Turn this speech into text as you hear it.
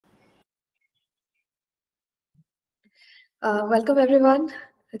Welcome everyone.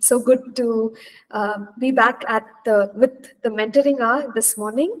 It's so good to be back with the mentoring hour this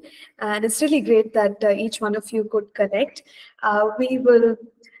morning, and it's really great that each one of you could connect. We will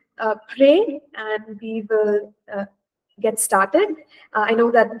pray and we will get started. I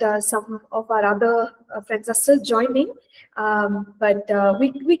know that some of our other friends are still joining, but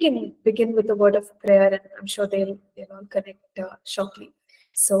we can begin with the word of prayer, and I'm sure they'll all connect shortly.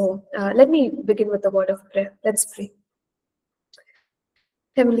 So let me begin with the word of prayer. Let's pray.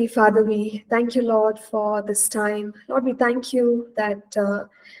 Heavenly Father, we thank you, Lord, for this time. Lord, we thank you that,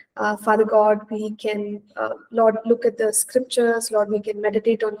 Father God, we can, Lord, look at the scriptures. Lord, we can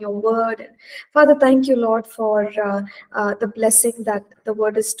meditate on your word. And Father, thank you, Lord, for the blessing that the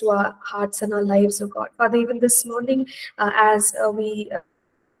word is to our hearts and our lives, oh God. Father, even this morning, as we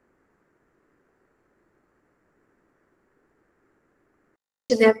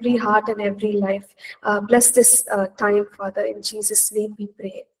in every heart and every life. Bless this time, Father. In Jesus' name we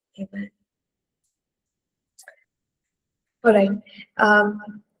pray. Amen. All right.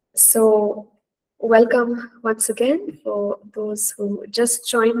 So welcome once again for those who just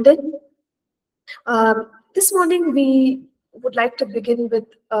joined in. This morning we would like to begin with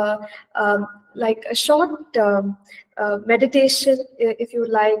like a short meditation, if you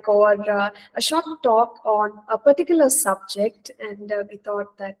like, or a short talk on a particular subject. And we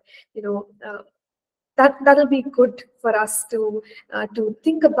thought that, that'll be good for us to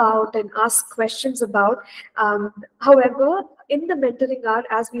think about and ask questions about. However, in the mentoring hour,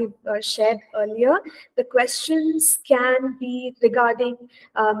 as we've shared earlier, the questions can be regarding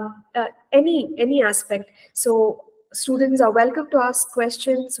any aspect. So students are welcome to ask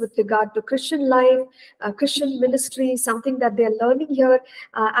questions with regard to Christian life, Christian ministry, something that they're learning here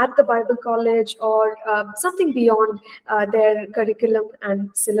at the Bible College, or something beyond their curriculum and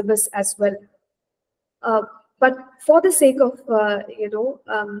syllabus as well. But for the sake of,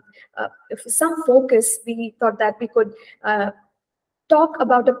 some focus, we thought that we could talk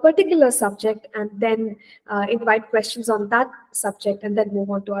about a particular subject and then invite questions on that subject and then move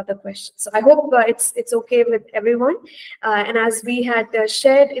on to other questions. So I hope it's okay with everyone. And as we had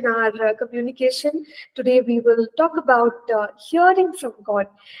shared in our communication, today we will talk about hearing from God.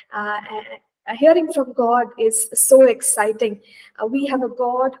 Hearing from God is so exciting. We have a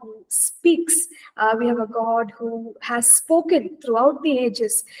God who speaks. We have a God who has spoken throughout the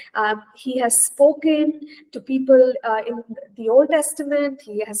ages. He has spoken to people in the Old Testament.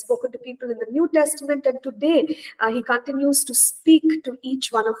 He has spoken to people in the New Testament. And today, he continues to speak to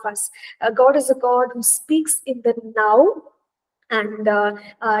each one of us. God is a God who speaks in the now. And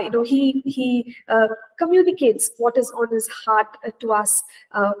he communicates what is on his heart to us,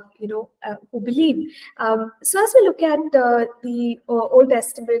 who believe. So as we look at the Old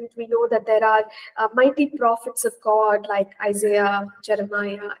Testament, we know that there are mighty prophets of God like Isaiah,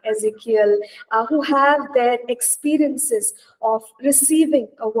 Jeremiah, Ezekiel, who have their experiences of receiving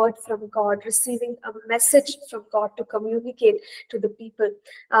a word from God, receiving a message from God to communicate to the people.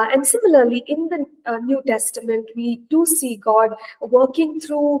 And similarly, in the New Testament, we do see God working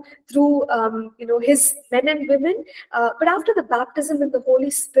through his men and women. But after the baptism in the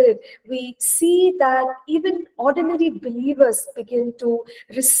Holy Spirit, we see that even ordinary believers begin to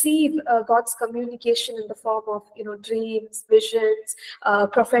receive God's communication in the form of dreams, visions,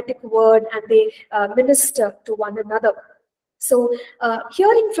 prophetic word, and they minister to one another. So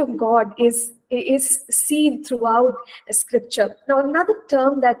hearing from God is seen throughout Scripture. Now, another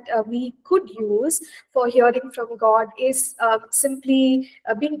term that we could use for hearing from God is simply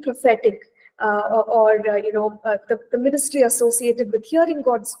being prophetic. The ministry associated with hearing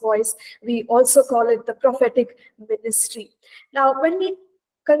God's voice. We also call it the prophetic ministry. Now, when we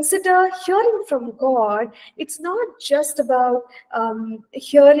consider hearing from God, it's not just about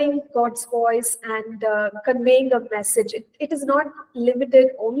hearing God's voice and conveying a message. It is not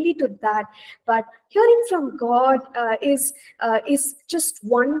limited only to that, but hearing from God is just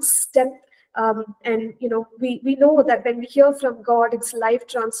one step. And we know that when we hear from God, it's life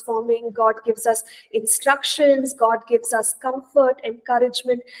transforming. God gives us instructions, God gives us comfort,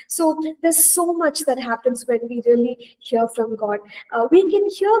 encouragement. So there's so much that happens when we really hear from God. We can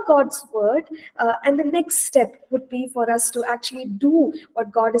hear God's word, and the next step would be for us to actually do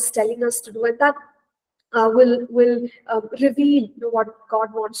what God is telling us to do, and that will reveal what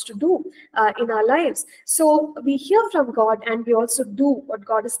God wants to do in our lives. So we hear from God and we also do what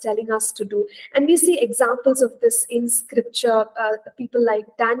God is telling us to do. And we see examples of this in Scripture. People like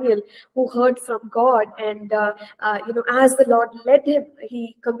Daniel, who heard from God, and as the Lord led him,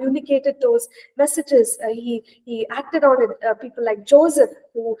 he communicated those messages. He acted on it. People like Joseph,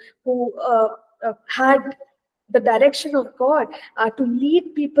 who had the direction of God to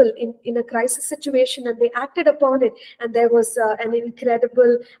lead people in a crisis situation, and they acted upon it, and there was an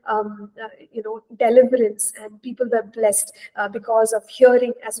incredible deliverance, and people were blessed because of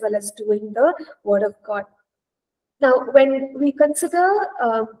hearing as well as doing the word of God. Now, when we consider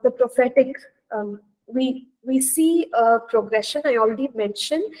the prophetic, we see a progression. I already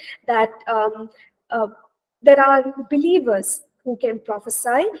mentioned that there are believers who can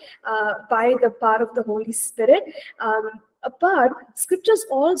prophesy by the power of the Holy Spirit. But scriptures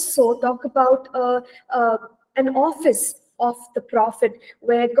also talk about an office of the prophet,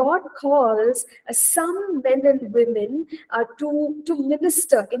 where God calls some men and women to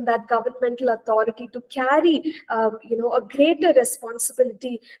minister in that governmental authority, to carry a greater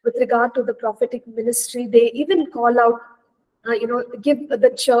responsibility with regard to the prophetic ministry. They even call out give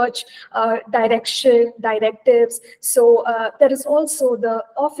the church direction, directives. So there is also the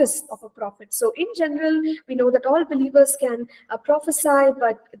office of a prophet. So in general, we know that all believers can prophesy,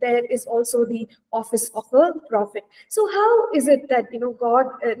 but there is also the office of a prophet. So how is it that God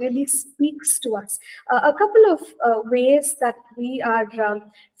really speaks to us? A couple of ways that we are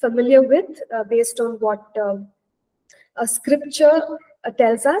familiar with, based on what scripture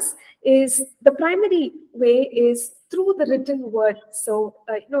tells us, is the primary way is through the written word. So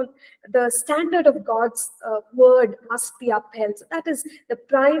the standard of God's word must be upheld. So that is the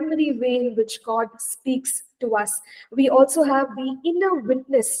primary way in which God speaks to us. We also have the inner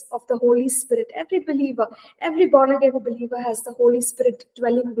witness of the Holy Spirit. Every believer, every born again believer has the Holy Spirit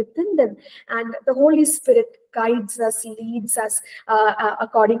dwelling within them, and the Holy Spirit guides us, leads us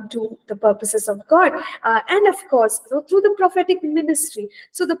according to the purposes of God. And of course, through the prophetic ministry.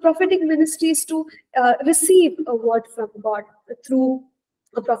 So the prophetic ministry is to receive a word from God through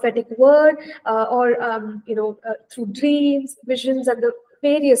a prophetic word, or through dreams, visions, and the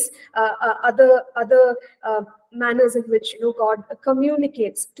various other manners in which God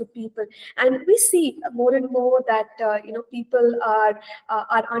communicates to people. And we see more and more that people are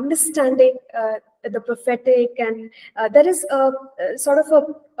understanding the prophetic, and there is a sort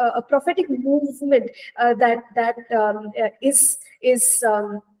of a prophetic movement that is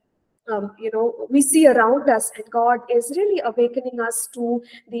we see around us, and God is really awakening us to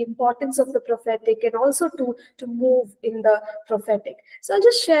the importance of the prophetic, and also to move in the prophetic. So I'll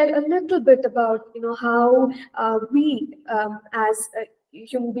just share a little bit about how we as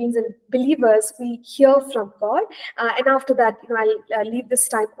human beings and believers, we hear from God, and after that I'll leave this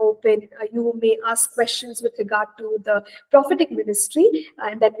time open. You may ask questions with regard to the prophetic ministry,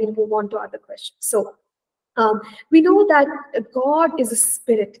 and then we'll move on to other questions. So we know that God is a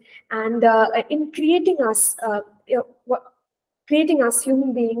spirit, and in creating us, creating us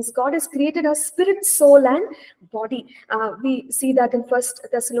human beings, God has created us spirit, soul, and body. We see that in 1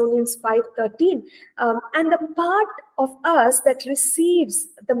 Thessalonians 5:13. And the part of us that receives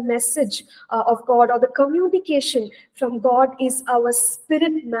the message of God, or the communication from God, is our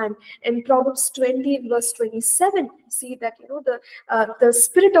spirit man. In Proverbs 20 verse 27, see that the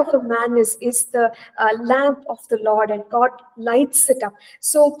spirit of a man is the lamp of the Lord, and God lights it up.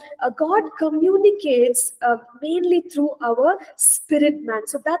 So God communicates mainly through our spirit man.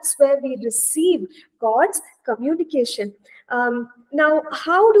 So that's where we receive God's communication. Now,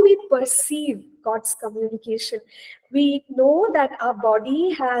 how do we perceive God's communication? We know that our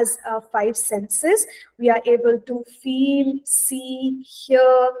body has 5 senses. We are able to feel, see,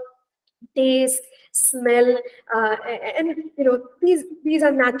 hear, taste, smell, and these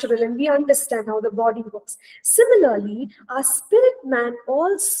are natural, and we understand how the body works. Similarly, our spirit man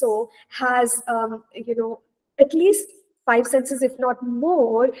also has at least 5 senses, if not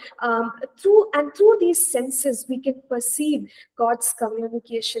more. Through these senses, we can perceive God's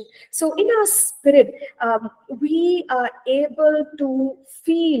communication. So in our spirit, we are able to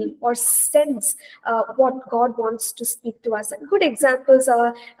feel or sense what God wants to speak to us. And good examples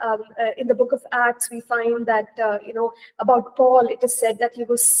are in the book of Acts. We find that about Paul, it is said that he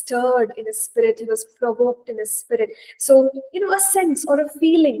was stirred in his spirit, he was provoked in his spirit. So a sense or a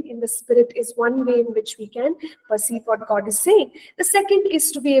feeling in the spirit is one way in which we can perceive what God is saying. The second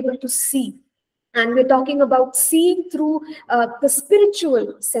is to be able to see. And we're talking about seeing through the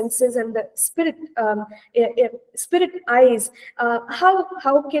spiritual senses and the spirit eyes.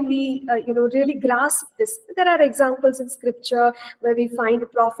 How can we really grasp this? There are examples in scripture where we find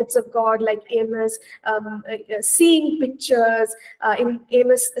prophets of God like Amos seeing pictures. In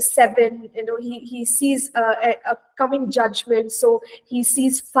Amos 7, he sees a coming judgment, so he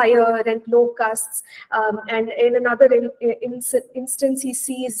sees fire and locusts. And in another instance, he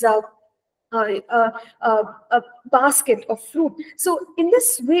sees basket of fruit. So in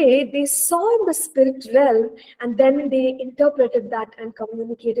this way, they saw in the spirit realm, and then they interpreted that and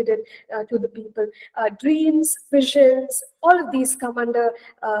communicated it to the people. Dreams, visions, all of these come under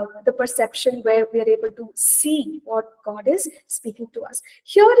the perception where we are able to see what God is speaking to us.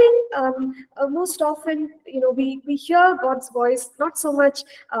 Hearing, most often, we hear God's voice, not so much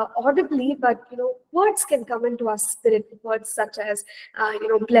audibly, but words can come into our spirit, words such as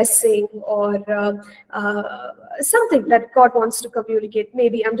blessing, or something that God wants to communicate.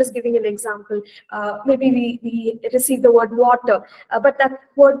 Maybe I'm just giving an example. Maybe we receive the word water, but that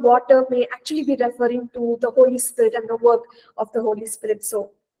word water may actually be referring to the Holy Spirit and the work of the Holy Spirit.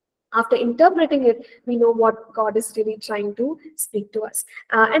 So after interpreting it, we know what God is really trying to speak to us.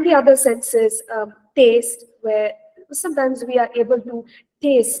 And the other sense is taste, where sometimes we are able to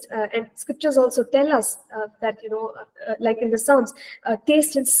taste, and scriptures also tell us that, like in the Psalms,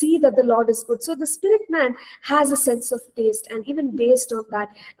 taste and see that the Lord is good. So the spirit man has a sense of taste, and even based on that,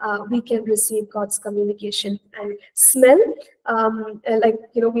 we can receive God's communication. And smell, like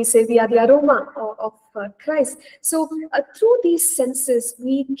we say we are the aroma of Christ. So through these senses,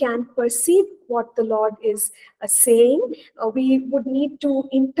 we can perceive what the Lord is saying. We would need to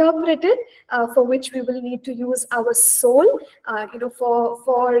interpret it, for which we will need to use our soul,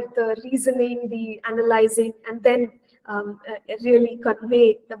 for the reasoning, the analyzing, and then really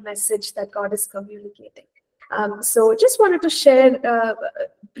convey the message that God is communicating. So just wanted to share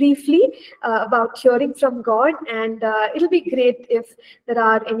briefly about hearing from God, and it'll be great if there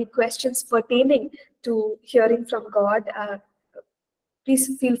are any questions pertaining to hearing from God.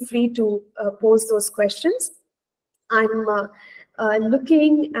 Please feel free to pose those questions. I'm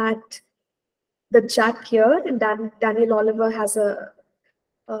looking at the chat here, and Daniel Oliver has a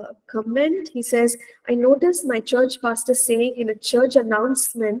comment. He says, I noticed my church pastor saying in a church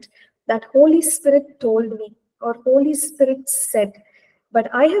announcement that Holy Spirit told me, or Holy Spirit said. But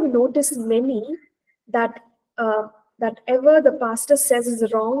I have noticed many that that ever the pastor says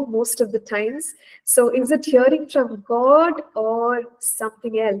is wrong most of the times. So is it hearing from God or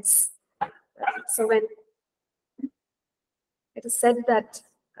something else? So when it is said that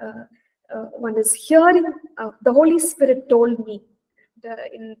one is hearing, the Holy Spirit told me,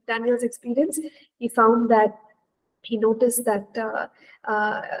 in Daniel's experience, he found that he noticed that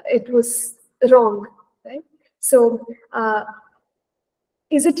it was wrong, right? So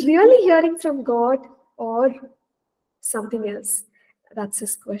is it really hearing from God or something else? That's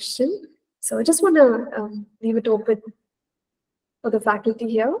his question. So I just want to leave it open for the faculty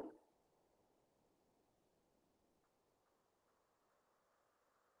here.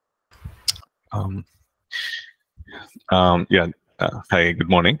 Yeah. Hi, good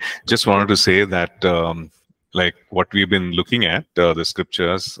morning. Just wanted to say that, like what we've been looking at, the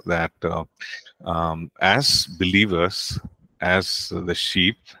scriptures, that as believers, as the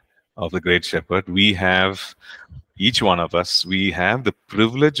sheep of the great shepherd, we have, each one of us, we have the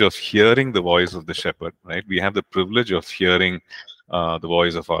privilege of hearing the voice of the shepherd, right? We have the privilege of hearing the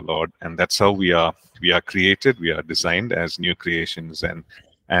voice of our Lord, and that's how we are created, we are designed as new creations, and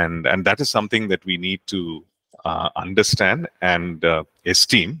that is something that we need to understand and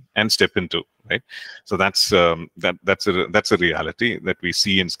esteem and step into, right? So that's a reality that we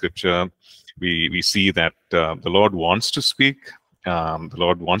see in Scripture. We see that the Lord wants to speak, the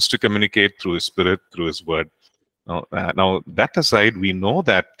Lord wants to communicate through His Spirit, through His Word. Now that aside, we know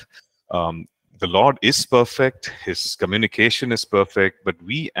that the Lord is perfect, His communication is perfect, but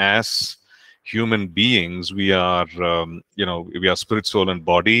we as human beings, we are, we are spirit, soul, and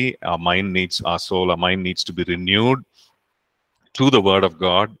body. Our mind needs to be renewed through the Word of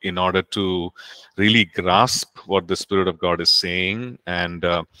God in order to really grasp what the Spirit of God is saying.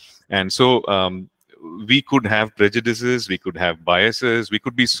 And so we could have prejudices, we could have biases, we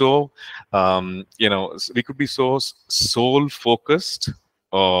could be so, we could be so soul focused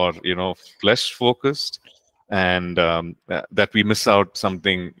or, flesh focused, and that we miss out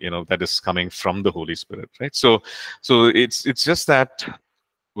something, that is coming from the Holy Spirit, right? So it's just that,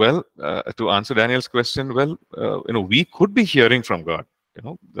 well, to answer Daniel's question, well, we could be hearing from God,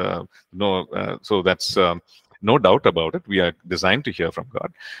 so that's no doubt about it. We are designed to hear from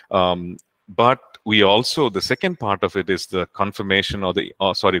God. But we also, the second part of it is the confirmation, or the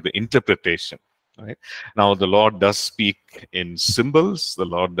interpretation. Right? Now, the Lord does speak in symbols. The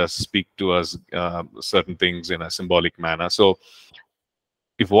Lord does speak to us certain things in a symbolic manner. So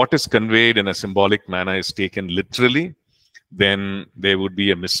if what is conveyed in a symbolic manner is taken literally, then there would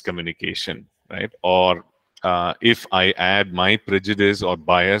be a miscommunication, right? Or if I add my prejudice or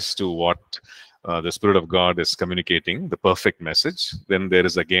bias to what the Spirit of God is communicating, the perfect message, then there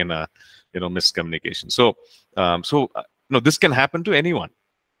is again a miscommunication. So this can happen to anyone.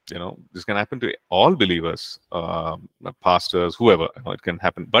 This can happen to all believers, pastors, whoever. It can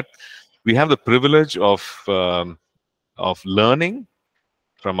happen. But we have the privilege of learning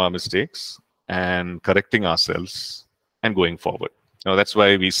from our mistakes and correcting ourselves and going forward. That's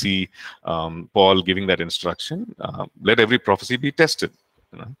why we see Paul giving that instruction. Let every prophecy be tested.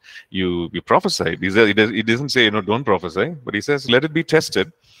 You prophesy. He doesn't say don't prophesy, but he says let it be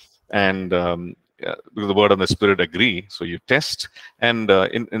tested. And because the word and the spirit agree, so you test. And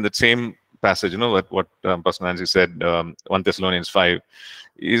in the same passage, what Pastor Nancy said, 1 Thessalonians 5,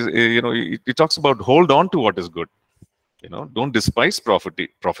 it talks about hold on to what is good. Don't despise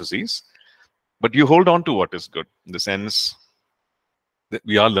prophecies, but you hold on to what is good, in the sense that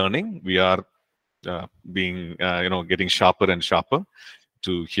we are learning, we are being, getting sharper and sharper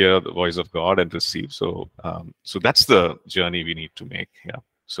to hear the voice of God and receive. So that's the journey we need to make. Yeah.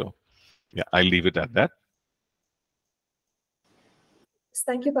 So yeah, I'll leave it at that.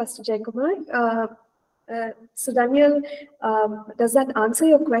 Thank you, Pastor Jayakumar. So Daniel, does that answer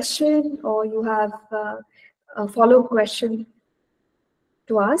your question, or you have a follow-up question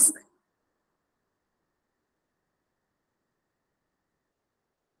to ask?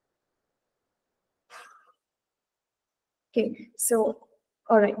 Okay, so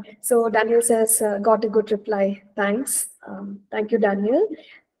all right. So Daniel says, got a good reply. Thanks. Thank you, Daniel.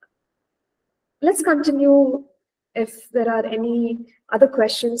 Let's continue. If there are any other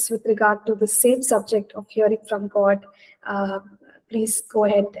questions with regard to the same subject of hearing from God, please go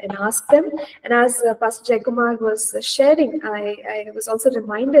ahead and ask them. And as Pastor Jayakumar was sharing, I was also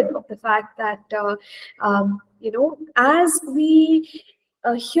reminded of the fact that, as we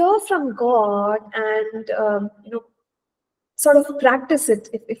hear from God and, sort of practice it,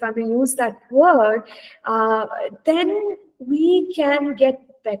 if I may use that word, then we can get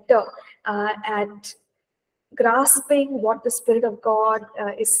better at grasping what the Spirit of God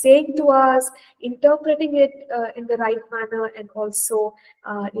is saying to us, interpreting it in the right manner, and also,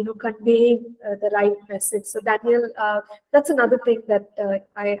 conveying the right message. So Daniel, that's another thing that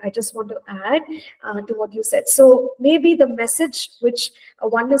I just want to add to what you said. So maybe the message which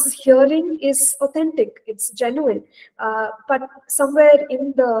one is hearing is authentic, it's genuine, but somewhere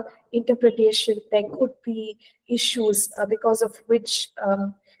in the interpretation there could be issues because of which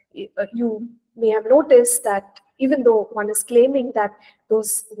you may have noticed that even though one is claiming that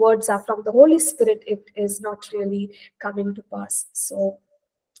those words are from the Holy Spirit, it is not really coming to pass. So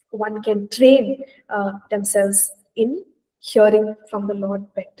one can train themselves in hearing from the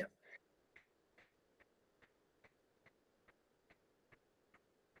Lord better.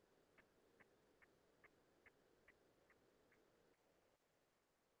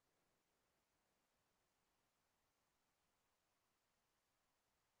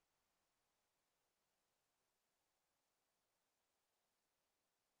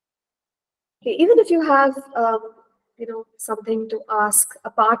 Okay, even if you have something to ask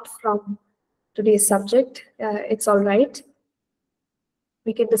apart from today's subject, it's all right.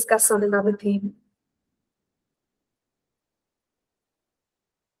 We can discuss on another theme.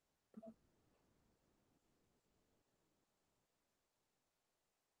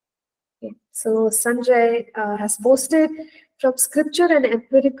 Okay. So Sanjay has posted, from scripture and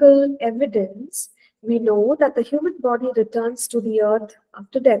empirical evidence, we know that the human body returns to the earth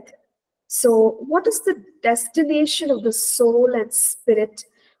after death. So what is the destination of the soul and spirit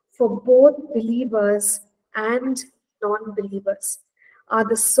for both believers and non-believers? Are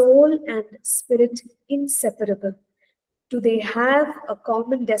the soul and spirit inseparable? Do they have a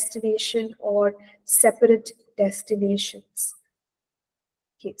common destination or separate destinations?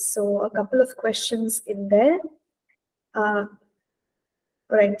 Okay, so a couple of questions in there.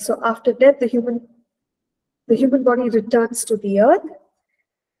 Right, so after death, the human body returns to the earth.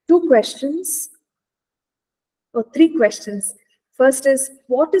 Two questions, or three questions. First is,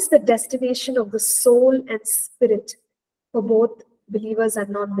 what is the destination of the soul and spirit for both believers and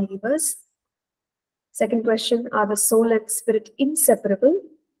non-believers? Second question, are the soul and spirit inseparable?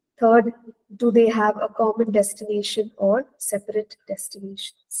 Third, do they have a common destination or separate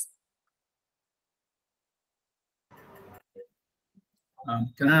destinations?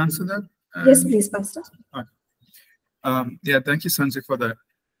 Can I answer that? Yes, please, Pastor. Yeah, thank you, Sanjay, for the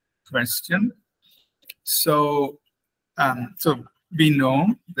question. So we know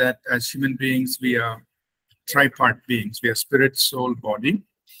that as human beings, we are tripart beings. We are spirit, soul, body.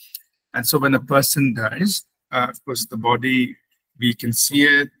 And so when a person dies, of course, the body, we can see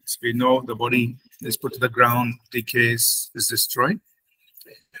it. We know the body is put to the ground, decays, is destroyed.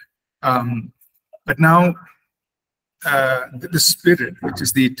 But now the spirit, which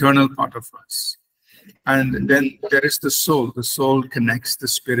is the eternal part of us. And then there is the soul. The soul connects the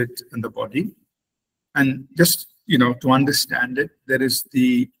spirit and the body. And just, to understand it, there is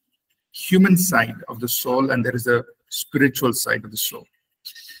the human side of the soul and there is the spiritual side of the soul.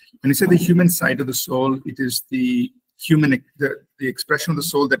 When you say the human side of the soul, it is the expression of the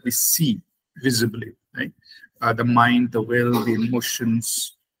soul that we see visibly, right? The mind, the will, the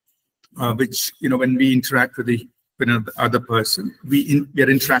emotions, which, when we interact with the other person, we are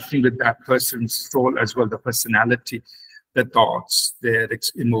interacting with that person's soul as well, the personality, their thoughts, their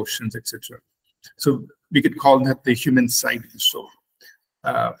emotions, etc. So we could call that the human side of the soul.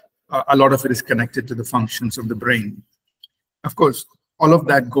 A lot of it is connected to the functions of the brain. Of course, all of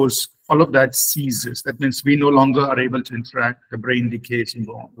that ceases. That means we no longer are able to interact. The brain decays and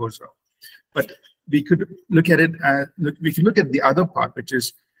goes on. But we could look at it. We can look at the other part, which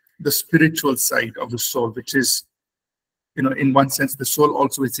is the spiritual side of the soul, which is, in one sense, the soul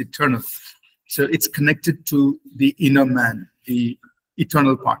also is eternal. So it's connected to the inner man, the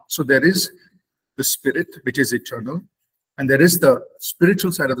eternal part. So there is the spirit, which is eternal, and there is the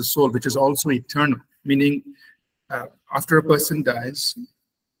spiritual side of the soul, which is also eternal, meaning after a person dies,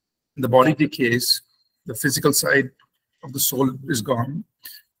 the body decays, the physical side of the soul is gone,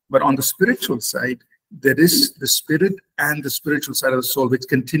 but on the spiritual side, there is the spirit and the spiritual side of the soul, which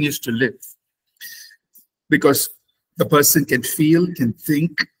continues to live. Because the person can feel, can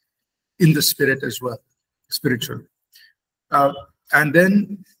think in the spirit as well, spiritual. And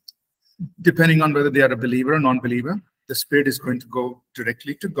then, depending on whether they are a believer or non-believer, the spirit is going to go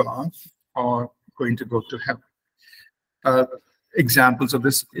directly to God or going to go to hell. Examples of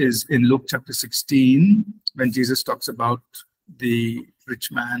this is in Luke chapter 16, when Jesus talks about the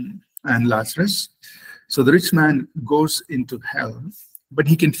rich man and Lazarus. So the rich man goes into hell, but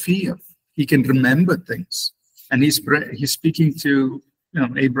he can feel, he can remember things. And he's speaking to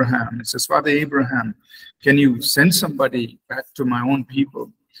Abraham. He says, Father Abraham, can you send somebody back to my own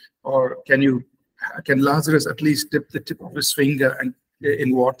people? Or can Lazarus at least dip the tip of his finger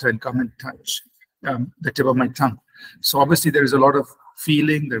in water and come and touch the tip of my tongue? So obviously there is a lot of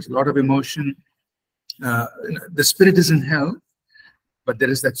feeling, there's a lot of emotion. The spirit is in hell, but there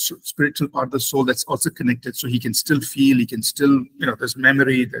is that spiritual part of the soul that's also connected, so he can still feel, he can still, there's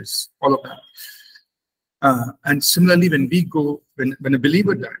memory, there's all of that. And similarly, when a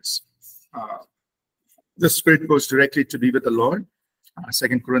believer dies, the spirit goes directly to be with the Lord.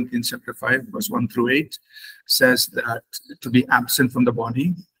 2 Corinthians chapter 5, verse 1 through 8 says that to be absent from the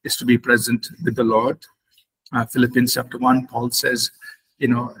body is to be present with the Lord. Philippians chapter 1, Paul says,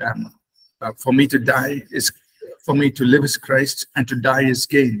 for me to live is Christ, and to die is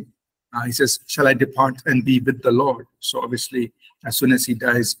gain. He says, shall I depart and be with the Lord? So obviously, as soon as he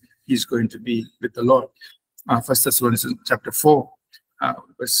dies, he's going to be with the Lord. 1 Thessalonians chapter 4,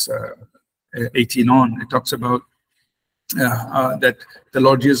 verse 18 on, it talks about that the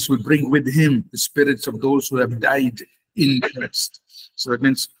Lord Jesus will bring with him the spirits of those who have died in Christ. So that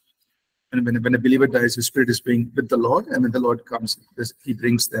means when a believer dies, his spirit is being with the Lord, and when the Lord comes, he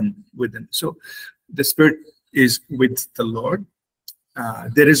brings them with him. So the spirit is with the Lord.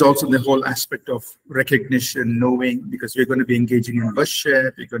 There is also the whole aspect of recognition, knowing, because we're going to be engaging in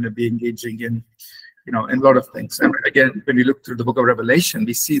worship, we're going to be engaging in, in a lot of things. And again, when we look through the book of Revelation,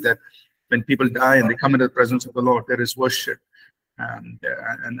 we see that when people die and they come into the presence of the Lord, there is worship, and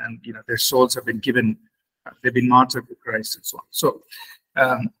their souls have been given, they've been martyred to Christ and so on. So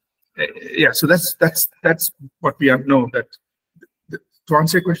so that's what we know, that to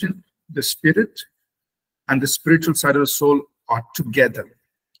answer your question, the spirit and the spiritual side of the soul are together,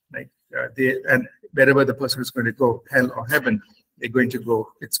 right? And wherever the person is going to go, hell or heaven, they're going to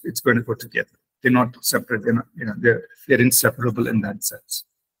go. It's going to go together. They're not separate. They're not, they're inseparable in that sense.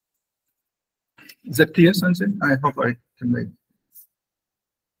 Is that clear, Sanjay? I hope I conveyed.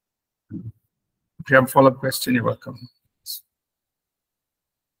 If you have a follow-up question, you're welcome.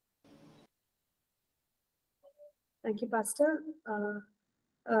 Thank you, Pastor.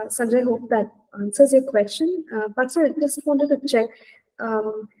 Sanjay, I hope that answers your question. Pastor, I just wanted to check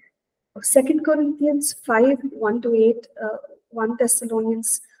 2 Corinthians 5, 1 to 8, 1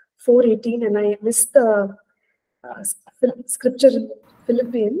 Thessalonians 4:18, and I missed the scripture in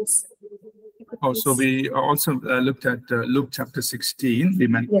Philippians. Oh, so we also looked at Luke chapter 16. We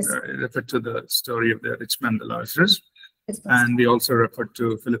referred to the story of the rich man, the Lazarus. Yes, and we also referred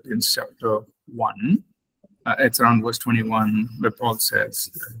to Philippians chapter 1. It's around verse 21, where Paul says,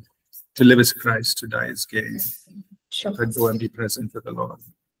 to live is Christ, to die is gain. Sure. To go and be present with the Lord.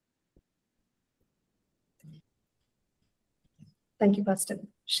 Thank you, Pastor.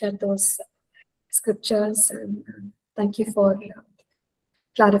 Share those scriptures and Thank you for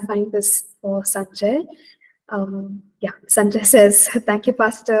clarifying this for Sanjay. Yeah, Sanjay says, thank you,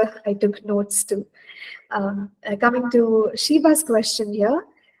 Pastor. I took notes too. Coming to Shiva's question here,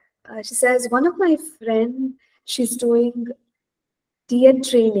 she says, one of my friend, she's doing DN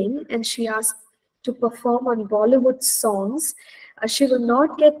training and she asked to perform on Bollywood songs. She will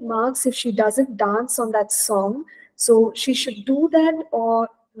not get marks if she doesn't dance on that song. So she should do that or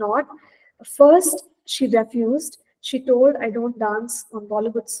not. First, she refused. She told, I don't dance on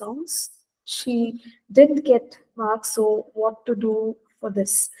Bollywood songs. She didn't get marks, so what to do for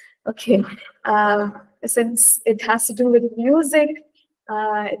this? Okay, since it has to do with music,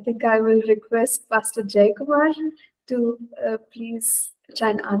 I think I will request Pastor Jaykumar to please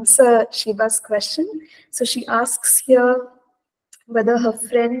try and answer Shiva's question. So she asks here whether her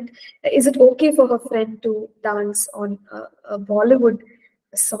friend, is it okay for her friend to dance on a Bollywood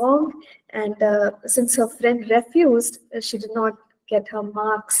song? And since her friend refused, she did not get her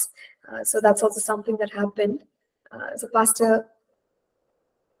marks. So that's also something that happened. So Pastor,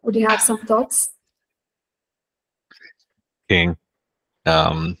 would you have some thoughts? Okay.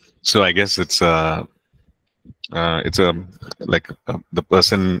 So I guess it's a the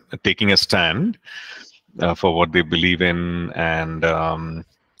person taking a stand for what they believe in, and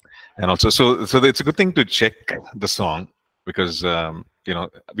also so it's a good thing to check the song, because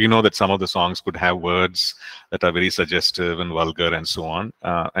we know that some of the songs could have words that are very suggestive and vulgar and so on,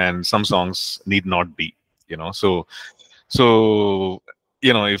 and some songs need not be, so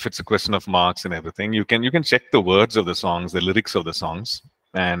if it's a question of marks and everything, you can check the words of the songs, the lyrics of the songs,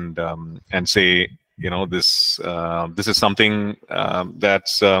 and say, this is something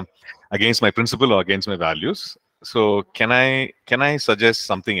that's against my principle or against my values. So can I suggest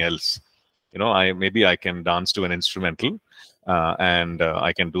something else? Maybe I can dance to an instrumental, and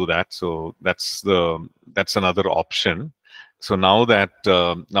I can do that. So that's another option. So now that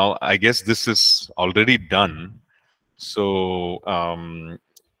now I guess this is already done. So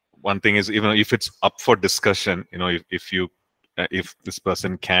one thing is, even if it's up for discussion, if this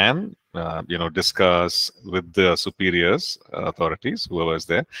person can discuss with the superiors, authorities, whoever is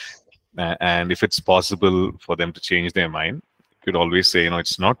there, and if it's possible for them to change their mind, you could always say,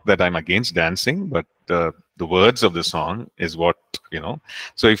 it's not that I'm against dancing, but the words of the song is what,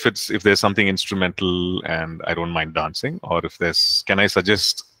 so if there's something instrumental and I don't mind dancing, or if can I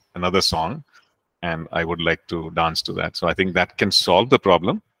suggest another song and I would like to dance to that. So I think that can solve the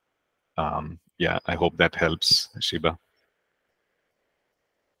problem. Yeah, I hope that helps, Shiba.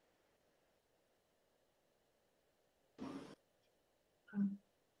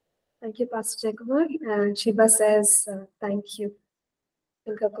 Thank you, Pastor Jaykumar. And Shiba says, thank you. I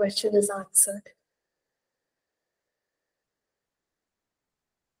think her question is answered.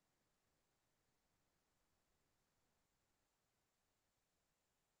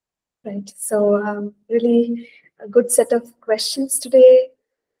 Right. So really a good set of questions today.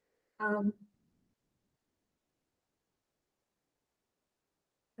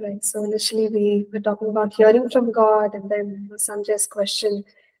 Right. So initially we were talking about hearing from God, and then Sanjay's question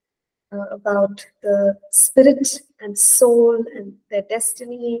about the spirit and soul and their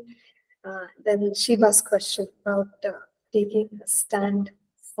destiny. Then Shiva's question about taking a stand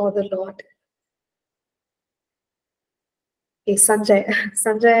for the Lord. Okay, Sanjay.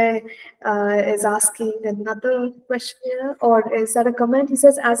 Sanjay is asking another question here, or is that a comment? He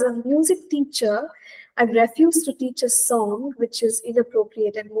says, as a music teacher, I refuse to teach a song which is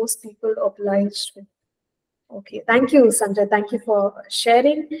inappropriate, and most people obliged with. Okay, thank you, Sanjay. Thank you for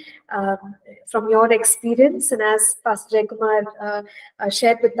sharing from your experience. And as Pastor Jaykumar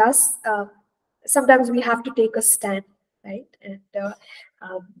shared with us, sometimes we have to take a stand, right? And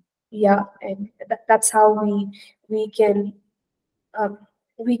yeah, and that's how we can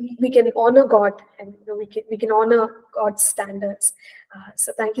we can honor God, and we can honor God's standards.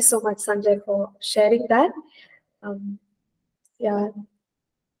 So thank you so much, Sanjay, for sharing that. Yeah.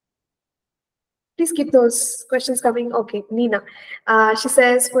 Please keep those questions coming. Okay, Nina. She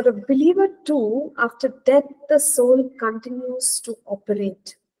says, for a believer too, after death, the soul continues to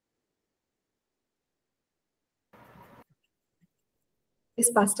operate. Yes,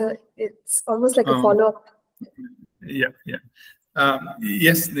 Pastor, it's almost like a follow-up. Yeah.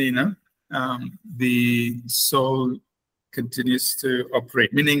 Yes, Nina. The soul continues to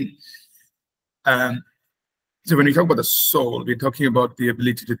operate, meaning, so when we talk about the soul, we're talking about the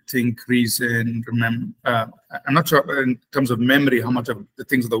ability to think, reason, remember. I'm not sure in terms of memory how much of the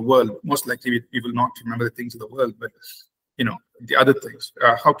things of the world. Most likely we will not remember the things of the world, but the other things.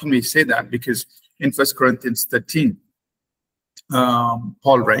 How can we say that? Because in 1 Corinthians 13,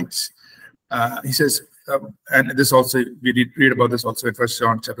 Paul writes, he says, and this also, we read about this also in 1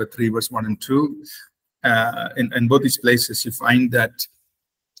 John chapter 3, verse 1 and 2. In both these places, you find that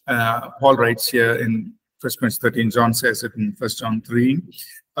Paul writes here in 1 Corinthians 13, John says it in 1 John 3,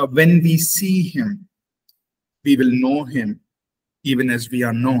 when we see him, we will know him even as we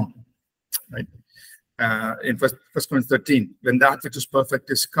are known. Right? In 1 Corinthians 13, when that which is perfect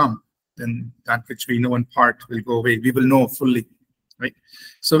is come, then that which we know in part will go away. We will know fully. Right?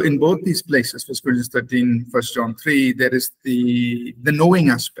 So in both these places, 1 Corinthians 13, 1 John 3, there is the knowing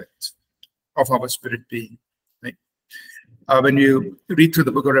aspect of our spirit being. Right? When you read through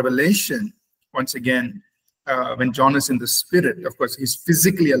the book of Revelation, once again, when John is in the spirit, of course, he's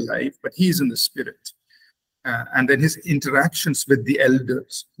physically alive, but he's in the spirit. And then his interactions with the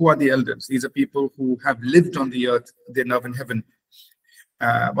elders. Who are the elders? These are people who have lived on the earth. They're now in heaven.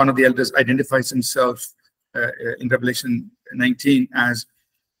 One of the elders identifies himself in Revelation 19 as,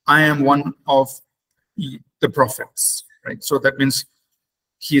 I am one of the prophets. Right? So that means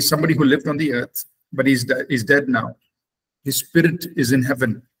he is somebody who lived on the earth, but he's dead now. His spirit is in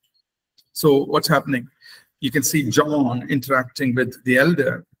heaven. So what's happening? You can see John interacting with the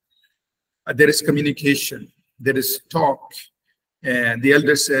elder. There is communication, there is talk, and the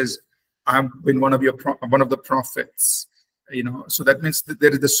elder says, "I've been one of the prophets." So that means that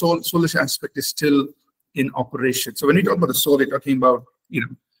there is the soulish aspect is still in operation. So when we talk about the soul, we're talking about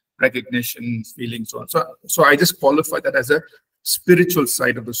recognition, feeling, so on. So I just qualify that as a spiritual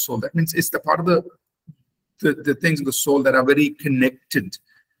side of the soul. That means it's the part of the things of the soul that are very connected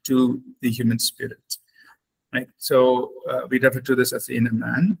to the human spirit. Right? So we refer to this as the inner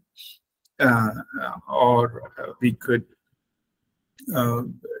man. Or we could,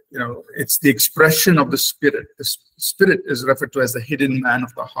 it's the expression of the spirit. The spirit is referred to as the hidden man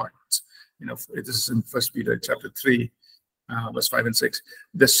of the heart. This is in 1 Peter chapter 3, verse 5 and 6.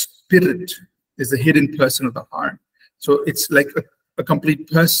 The spirit is the hidden person of the heart. So it's like a complete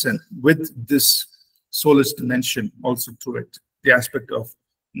person with this soulless dimension also to it. The aspect of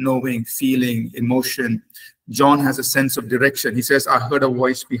knowing, feeling, emotion. John has a sense of direction. He says, I heard a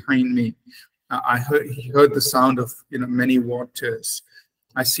voice behind me. He heard the sound of many waters.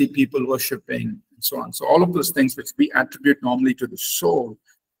 I see people worshiping, and so on. So all of those things which we attribute normally to the soul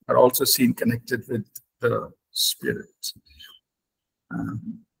are also seen connected with the spirit.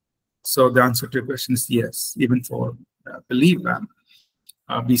 So the answer to your question is yes. Even for believer,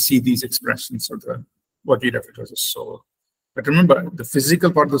 we see these expressions of what we refer to as a soul. But remember, the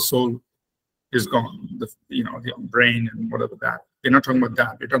physical part of the soul is gone. The brain and whatever that. We're not talking about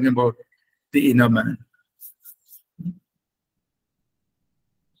that. We're talking about the inner man.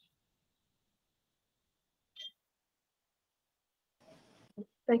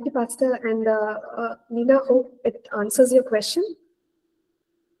 Thank you, Pastor. And Nina, hope it answers your question.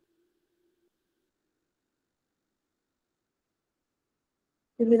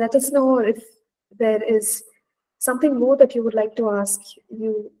 Maybe let us know if there is something more that you would like to ask.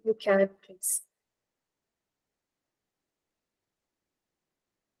 You can, please.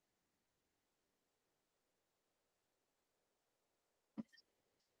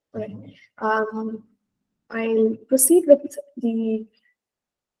 All right. I'll proceed with the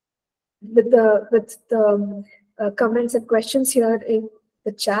comments and questions here in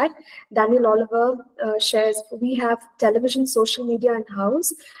the chat. Daniel Oliver shares, we have television, social media, and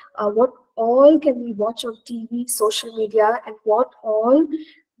house. What all can we watch on TV, social media, and what all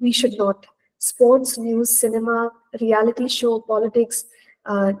we should not? Sports, news, cinema, reality show, politics,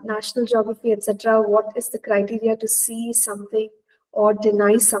 national geography, etc. What is the criteria to see something or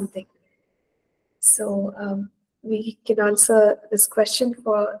deny something? So we can answer this question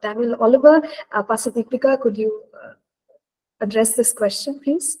for Daniel Oliver. Pastor Deepika, could you address this question,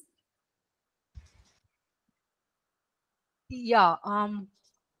 please? Yeah,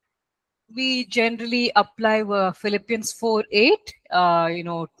 we generally apply Philippians 4:8,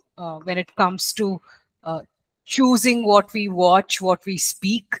 when it comes to choosing what we watch, what we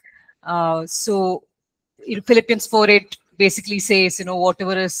speak. So Philippians 4:8 basically says,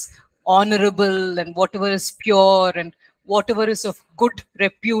 whatever is honorable and whatever is pure and whatever is of good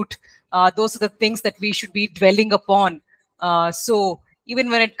repute, those are the things that we should be dwelling upon. So even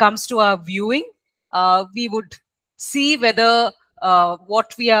when it comes to our viewing, we would see whether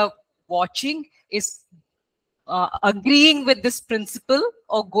what we are watching is agreeing with this principle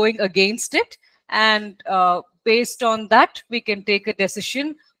or going against it. And based on that, we can take a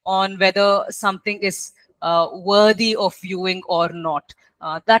decision on whether something is worthy of viewing or not.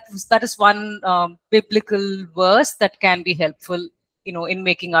 That is one biblical verse that can be helpful, in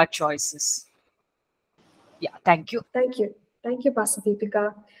making our choices. Yeah, thank you. Thank you. Thank you, Pastor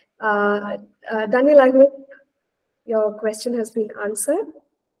Deepika. Daniel, I hope your question has been answered.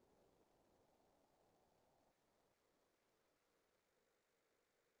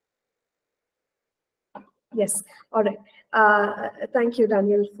 Yes, all right. Thank you,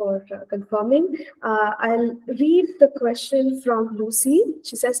 Daniel, for confirming. I'll read the question from Lucy.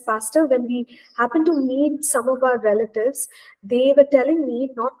 She says, Pastor, when we happened to meet some of our relatives, they were telling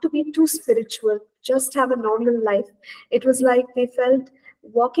me not to be too spiritual, just have a normal life. It was like they felt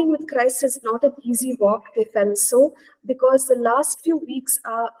walking with Christ is not an easy walk. They felt so because the last few weeks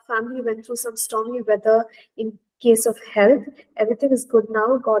our family went through some stormy weather in case of health. Everything is good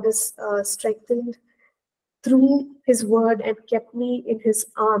now. God is strengthened through his word and kept me in his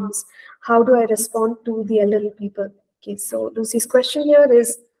arms. How do I respond to the elderly people? Okay, so Lucy's question here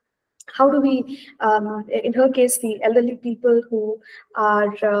is, how do we, in her case, the elderly people who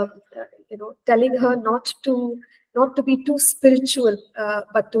are, telling her not to be too spiritual,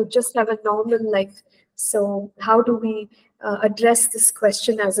 but to just have a normal life. So how do we address this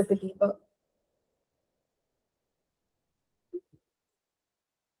question as a believer?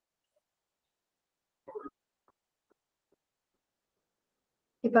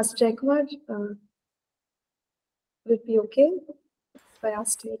 Pastor Jayakumar, would it be okay if I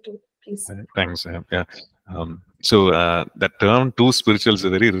asked you to please? Thanks. Yeah. So that term "too spiritual" is a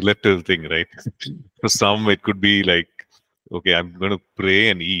very relative thing, right? For some, it could be like, okay, I'm going to pray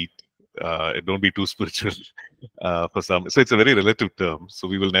and eat. Don't be too spiritual. For some, so it's a very relative term. So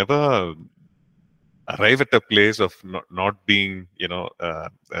we will never arrive at a place of not being,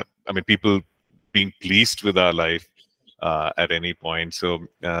 people being pleased with our life at any point. So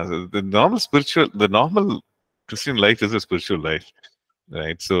the normal Christian life is a spiritual life,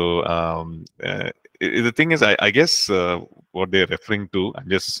 right? So the thing is, I guess what they're referring to, I'm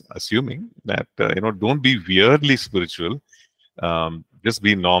just assuming that don't be weirdly spiritual, just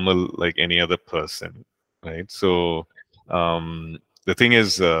be normal like any other person, right? So the thing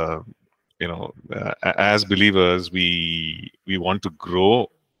is, as believers, we want to grow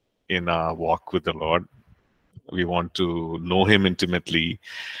in our walk with the Lord. We want to know him intimately.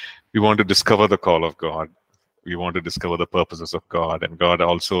 We want to discover the call of God. We want to discover the purposes of God. And God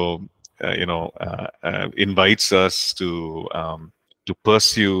also, invites us to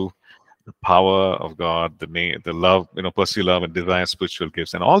pursue the power of God, the love, pursue love and desire spiritual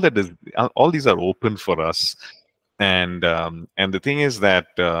gifts. And all these are open for us. And the thing is that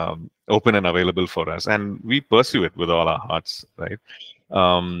open and available for us. And we pursue it with all our hearts, right?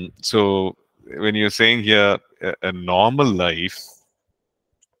 So when you're saying here a normal life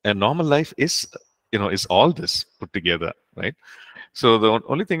is all this put together, right? So the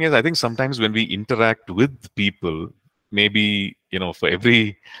only thing is, I think sometimes when we interact with people, maybe for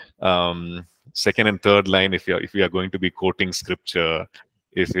every second and third line, if we are going to be quoting scripture,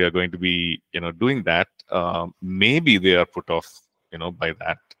 if we are going to be doing that, maybe they are put off by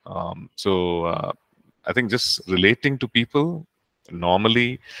that. So I think just relating to people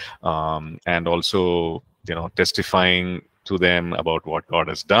normally, and also testifying to them about what God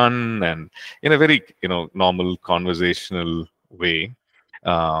has done, and in a very normal conversational way,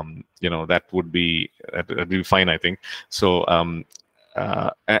 that would be fine, I think. So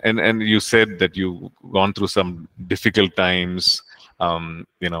and you said that you've gone through some difficult times, and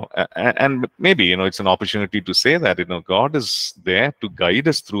maybe it's an opportunity to say that God is there to guide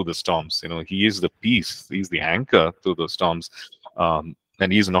us through the storms. He is the peace, he's the anchor through the storms,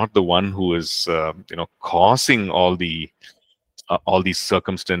 and he's not the one who is causing all these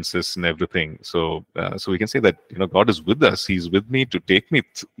circumstances and everything. So we can say that God is with us. He's with me to take me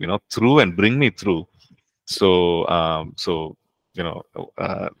through and bring me through. So so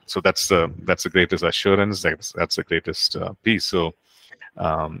that's the greatest assurance. That's the greatest peace. So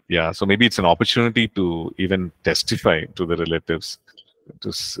so maybe it's an opportunity to even testify to the relatives,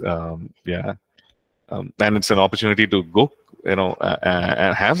 and it's an opportunity to go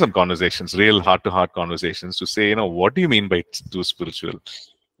and have some conversations, real heart-to-heart conversations, to say, what do you mean by too spiritual?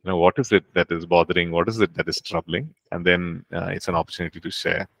 What is it that is bothering? What is it that is troubling? And then it's an opportunity to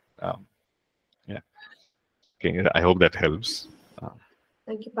share. Okay, I hope that helps.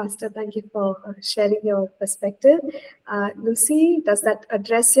 Thank you, Pastor. Thank you for sharing your perspective. Lucy, does that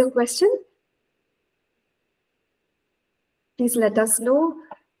address your question? Please let us know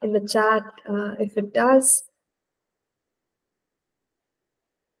in the chat if it does.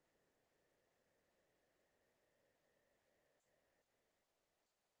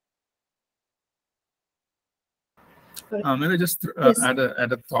 Maybe just Yes. add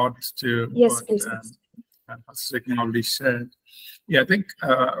a thought to Yes, what please. Pastor Jayakumar already said. Yeah, I think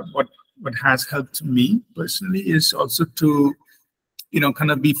what has helped me personally is also to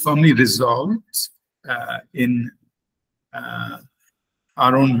kind of be firmly resolved in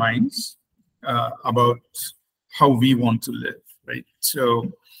our own minds about how we want to live, right?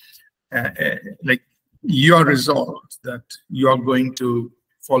 So, like, you are resolved that you are going to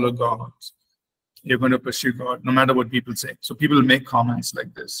follow God. You're going to pursue God, no matter what people say. So people make comments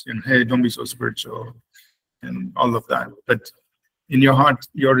like this, hey, don't be so spiritual, and all of that. But in your heart,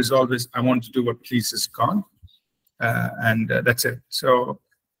 your resolve is, I want to do what pleases God, and that's it. So,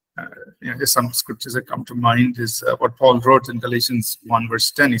 there's some scriptures that come to mind is what Paul wrote in Galatians 1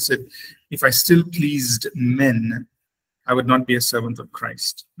 verse 10. He said, if I still pleased men, I would not be a servant of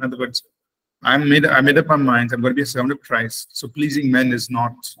Christ. In other words, I made up my mind, I'm going to be a servant of Christ. So pleasing men is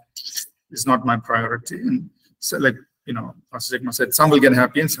not my priority. And so, like, Pastor Sigma said, some will get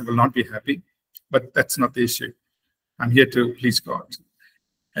happy and some will not be happy, but that's not the issue. I'm here to please God.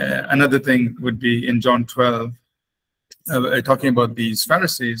 Another thing would be in John 12, talking about these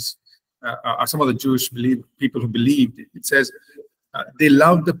Pharisees, some of the Jewish people who believed. It says they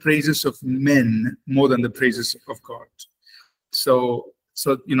loved the praises of men more than the praises of God. So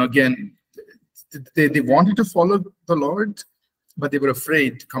again, they wanted to follow the Lord, but they were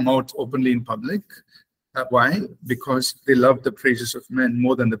afraid to come out openly in public. Why? Because they loved the praises of men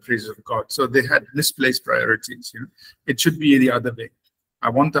more than the praises of God. So they had misplaced priorities. It should be the other way. I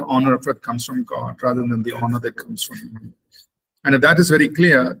want the honor of what comes from God rather than the honor that comes from me. And if that is very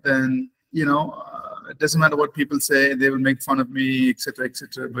clear, then it doesn't matter what people say. They will make fun of me, etc.,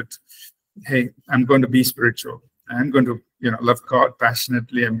 etc. But hey, I'm going to be spiritual. I'm going to love God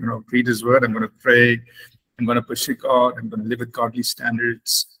passionately. I'm going to read His Word. I'm going to pray. I'm going to pursue God. I'm going to live with godly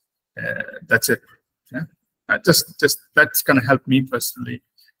standards. That's it. Yeah? Just that's going to help me personally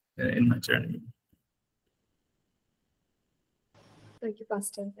in my journey. Thank you,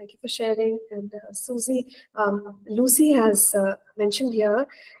 Pastor. Thank you for sharing. And Susie, Lucy has mentioned here,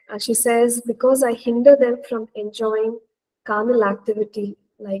 she says, because I hinder them from enjoying carnal activity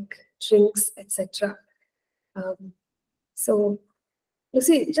like drinks, etc. So,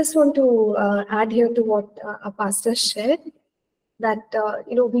 Lucy, just want to add here to what our pastor shared, that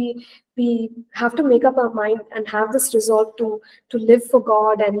we have to make up our mind and have this resolve to live for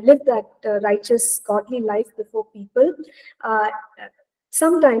God and live that righteous, godly life before people.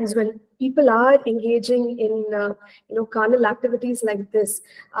 Sometimes when people are engaging in carnal activities like this,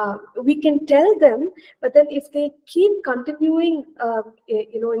 we can tell them, but then if they keep continuing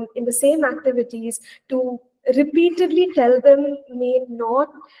in the same activities, to repeatedly tell them may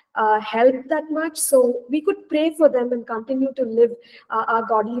not help that much. So we could pray for them and continue to live our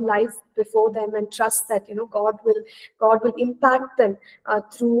godly life before them and trust that God will impact them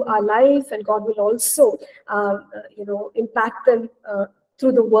through our life, and God will also impact them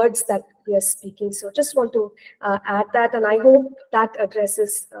through the words that we are speaking. So just want to add that, and I hope that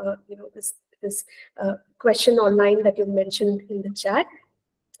addresses this question online that you mentioned in the chat.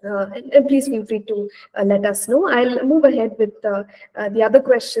 And please feel free to let us know. I'll move ahead with the other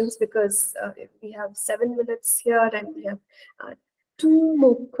questions because we have 7 minutes here and we have 2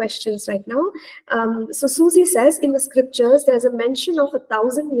 more questions right now. So Susie says, in the scriptures, there's a mention of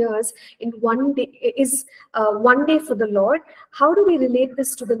 1,000 years in one day is 1 day for the Lord. How do we relate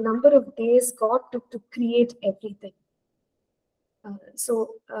this to the number of days God took to create everything?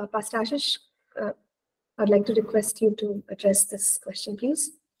 So Pastor Ashish, I'd like to request you to address this question,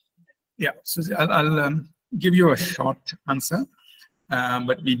 please. Yeah, Susie, I'll give you a short answer,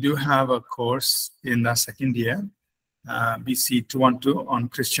 but we do have a course in the second year, BC 212, on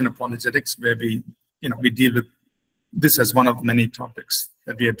Christian apologetics, where we deal with this as one of many topics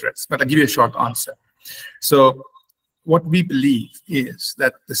that we address. But I'll give you a short answer. So what we believe is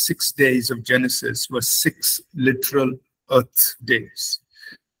that the 6 days of Genesis were 6 literal earth days.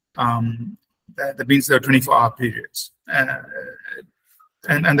 That means there are 24-hour periods.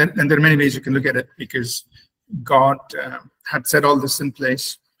 And there are many ways you can look at it, because God had set all this in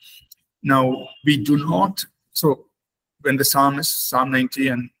place. Now, we do not, so when the psalmist, Psalm 90,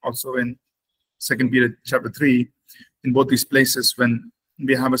 and also in 2 Peter chapter 3, in both these places, when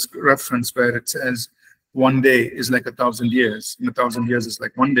we have a reference where it says 1 day is like 1,000 years, and 1,000 years is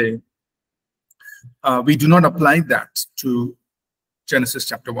like 1 day, we do not apply that to Genesis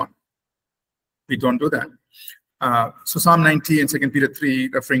chapter 1. We don't do that. So Psalm 90 and 2 Peter 3,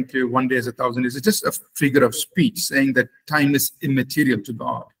 referring to 1 day as 1,000 years, it's just a figure of speech saying that time is immaterial to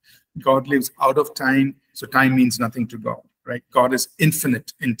God. God lives out of time, so time means nothing to God, right? God is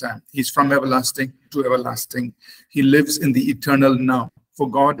infinite in time. He's from everlasting to everlasting. He lives in the eternal now. For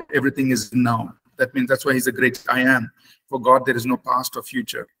God, everything is now. That means that's why He's the great I am. For God, there is no past or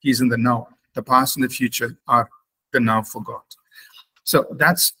future. He's in the now. The past and the future are the now for God. So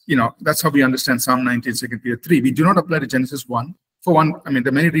that's how we understand Psalm 19, 2 Peter 3. We do not apply to Genesis 1. For one, I mean,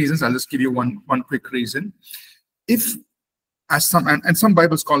 there are many reasons. I'll just give you one quick reason. If as some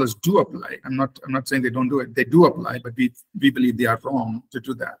Bible scholars do apply, I'm not saying they don't do it. They do apply, but we believe they are wrong to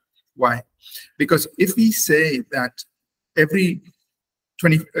do that. Why? Because if we say that every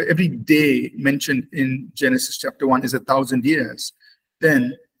day mentioned in Genesis chapter 1 is 1,000 years,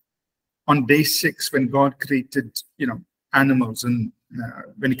 then on day 6, when God created animals, and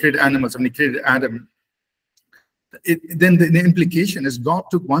when he created Adam, then the implication is God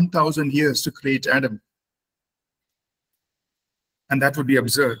took 1,000 years to create Adam. And that would be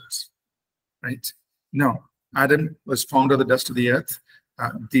absurd, right? No, Adam was formed of the dust of the earth.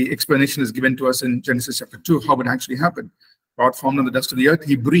 The explanation is given to us in Genesis chapter 2, how it actually happened. God formed on the dust of the earth,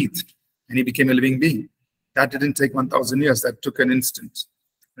 he breathed, and he became a living being. That didn't take 1,000 years, that took an instant,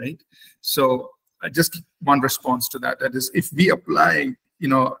 right? So just one response to that. That is, if we apply,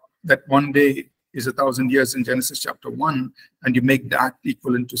 that one day is 1,000 years in Genesis chapter 1, and you make that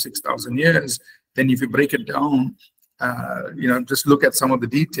equivalent to 6,000 years, then if you break it down, just look at some of the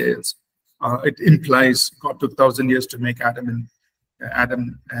details. It implies God took 1,000 years to make Adam,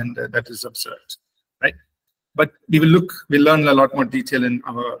 and that is absurd, right? But we'll learn a lot more detail in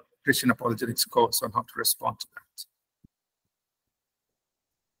our Christian apologetics course on how to respond to that.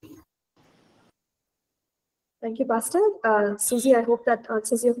 Thank you, Pastor. Susie, I hope that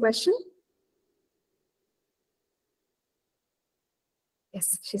answers your question.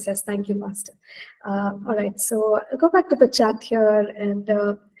 Yes, she says, thank you, Pastor. All right, so I'll go back to the chat here. And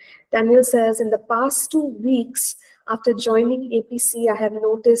Daniel says, in the past 2 weeks, after joining APC, I have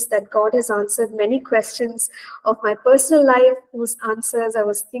noticed that God has answered many questions of my personal life whose answers I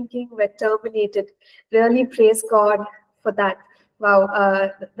was thinking were terminated. Really praise God for that.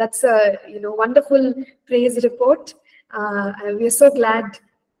 Wow, that's a wonderful praise report. And we're so glad,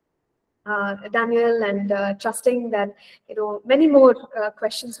 Daniel, and trusting that many more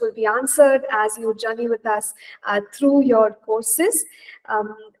questions will be answered as you journey with us through your courses.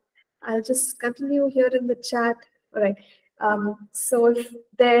 I'll just continue here in the chat. All right. So if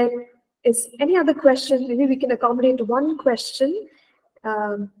there is any other question, maybe we can accommodate one question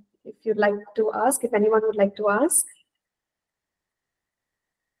if you'd like to ask, if anyone would like to ask.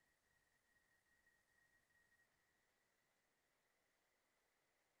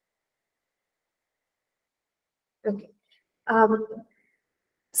 Okay.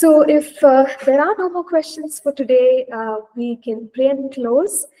 So if there are no more questions for today, we can pray and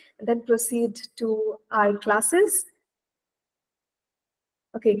close and then proceed to our classes.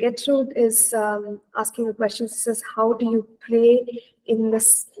 Okay, Gertrude is asking a question. She says, how do you pray in the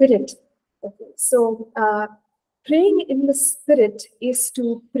Spirit? Okay, so praying in the Spirit is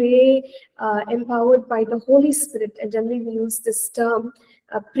to pray empowered by the Holy Spirit. And generally we use this term,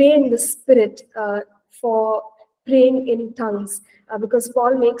 pray in the Spirit, for praying in tongues, because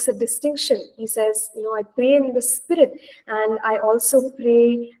Paul makes a distinction. He says, I pray in the Spirit, and I also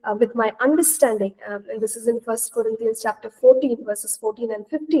pray with my understanding. And this is in 1 Corinthians chapter 14, verses 14 and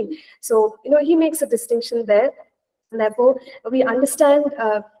 15. So, he makes a distinction there. And therefore, we understand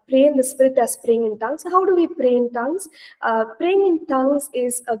pray in the Spirit as praying in tongues. So how do we pray in tongues? Praying in tongues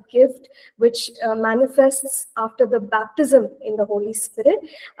is a gift which manifests after the baptism in the Holy Spirit.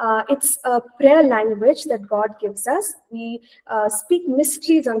 It's a prayer language that God gives us. We speak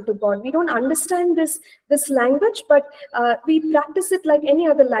mysteries unto God. We don't understand this language, but we practice it like any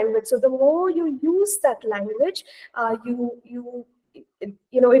other language. So the more you use that language,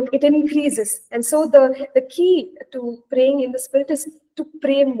 it increases. And so the key to praying in the Spirit is to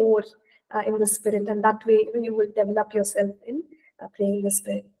pray more in the Spirit, and that way you will develop yourself in praying in the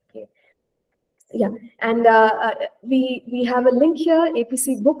Spirit. Okay. Yeah, and we have a link here,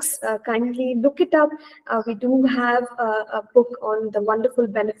 APC Books. Kindly look it up. We do have a book on the wonderful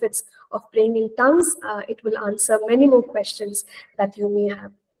benefits of praying in tongues. It will answer many more questions that you may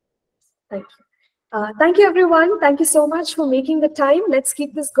have. Thank you. Thank you, everyone. Thank you so much for making the time. Let's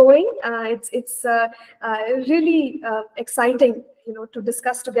keep this going. It's really exciting, to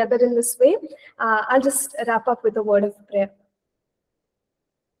discuss together in this way. I'll just wrap up with a word of prayer.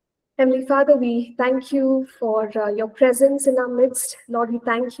 Heavenly Father, we thank you for your presence in our midst. Lord, we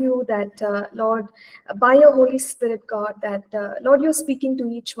thank you that, Lord, by your Holy Spirit, God, that, Lord, you're speaking to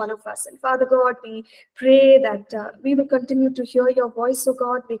each one of us. And Father God, we pray that we will continue to hear your voice, oh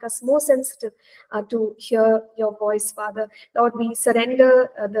God, make us more sensitive to hear your voice, Father. Lord, we surrender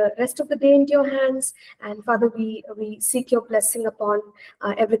the rest of the day into your hands. And Father, we seek your blessing upon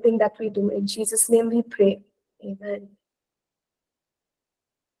everything that we do. In Jesus' name we pray. Amen.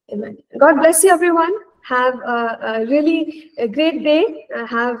 Amen. God bless you, everyone. Have a really great day.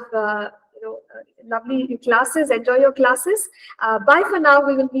 Have lovely classes. Enjoy your classes. Bye for now.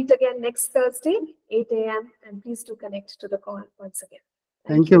 We will meet again next Thursday, 8 a.m. And please do connect to the call once again.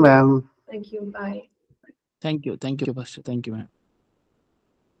 Thank you, ma'am. Thank you. Bye. Thank you, Pastor. Thank you, ma'am.